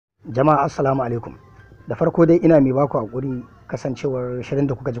Jama'a assalamu alaikum. Da farko dai ina mai baku hakuri kasancewar shirin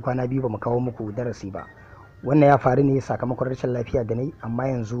da kuka ji kwana biyu bamu kawo muku darasi ba. Wannan ya faru ne sakamakon rashin lafiya da nayi, amma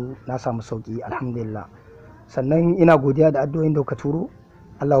yanzu na samu sauki alhamdulillah. Sannan ina godiya da addu'o'in da kuka turo.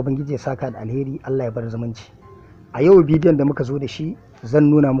 Allah ubangiji ya saka da alheri, Allah ya bar zumunci. A yau bidiyon da muka zo da shi zan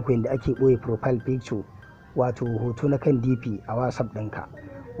nuna muku yadda ake ɓoye profile picture, wato hoto na kan DP a WhatsApp ɗinka.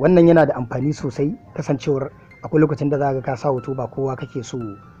 Wannan yana da amfani sosai kasancewar akwai lokacin da za ka sa hoto ba kowa kake so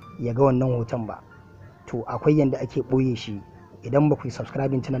ya ga wannan hoton ba. To akwai yadda ake ɓoye shi. Idan ba ku yi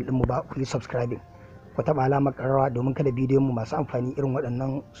subscribing channel ɗinmu ba, ku yi subscribing, ku taɓa alamar ƙararrawa domin kada bidiyon mu masu amfani irin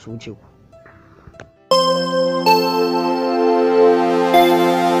waɗannan su wuce ku.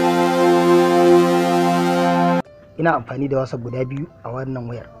 Ina amfani da WhatsApp guda biyu a wannan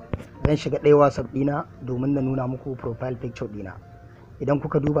wayar. Zan shiga ɗaya WhatsApp ɗina domin na nuna muku profile picture ɗina. Idan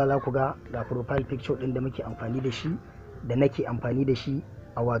kuka duba za ku ga profile picture ɗin da muke amfani da shi da nake amfani da shi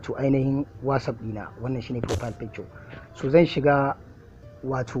a wato ainihin WhatsApp ɗina. Wannan shine profile picture. So zan shiga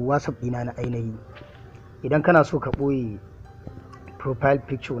wato WhatsApp ɗina na ainihi. Idan kana so ka ɓoye profile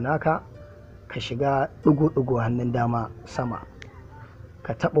picture naka, ka shiga ɗigo-ɗigo hannun dama sama,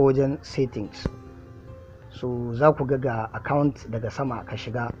 ka taɓa wajen settings. So za ku ga account daga sama, ka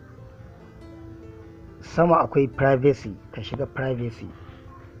shiga sama akwai privacy, ka shiga privacy.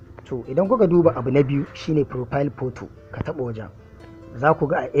 To idan kuka duba abu na biyu shine profile photo, ka taɓa wajen. Za ku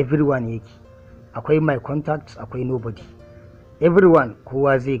ga a everyone yake, akwai my contacts, akwai nobody. Everyone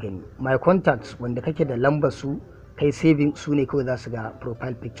kowa zai gani, my contacts wanda kake da lambar su kai saving su ne kawai za su ga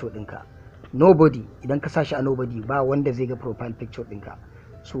profile picture ɗinka. Nobody idan ka sa shi a nobody ba wanda zai ga profile picture ɗinka.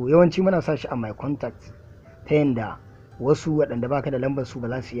 So yawanci muna sa shi a my contacts ta yanda wasu waɗanda baka da lambar su ba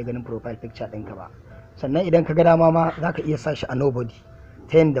za su iya ganin profile picture ɗinka ba. Sannan idan ka ga dama ma za ka iya sa shi a nobody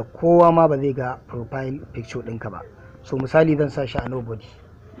ta yanda kowa ma ba zai ga profile picture ɗinka ba. So misali zan sa shi a nobody,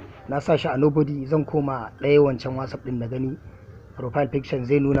 na sa shi a nobody, zan koma ɗaya wancan WhatsApp ɗin na gani profile picture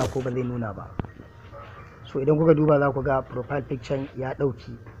zai nuna ko ba zai nuna ba. So idan kuka duba za ku ga profile picture ya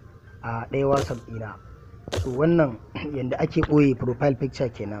ɗauki a ɗaya WhatsApp ɗina. So wannan yanda ake ɓoye profile picture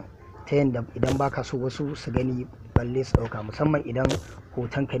kenan, ta yanda idan baka so wasu su gani balle su ɗauka, musamman idan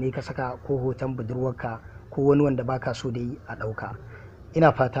hotonka ne ka saka ko hoton budurwarka ko wani wanda baka so dai a ɗauka.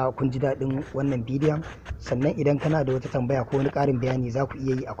 Ina fata kun ji daɗin wannan bidiyon. Sannan idan kana da wata tambaya ko wani ƙarin bayani za ku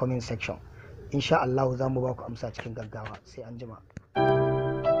iya yi a comment section. Insha Allah za mu ba ku amsa cikin gaggawa. Sai an jima.